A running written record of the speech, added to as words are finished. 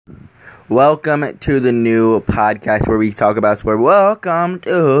Welcome to the new podcast where we talk about sport. Welcome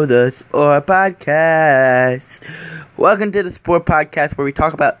to the sport podcast. Welcome to the sport podcast where we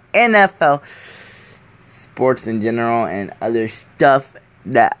talk about NFL, sports in general, and other stuff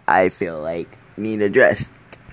that I feel like need addressed.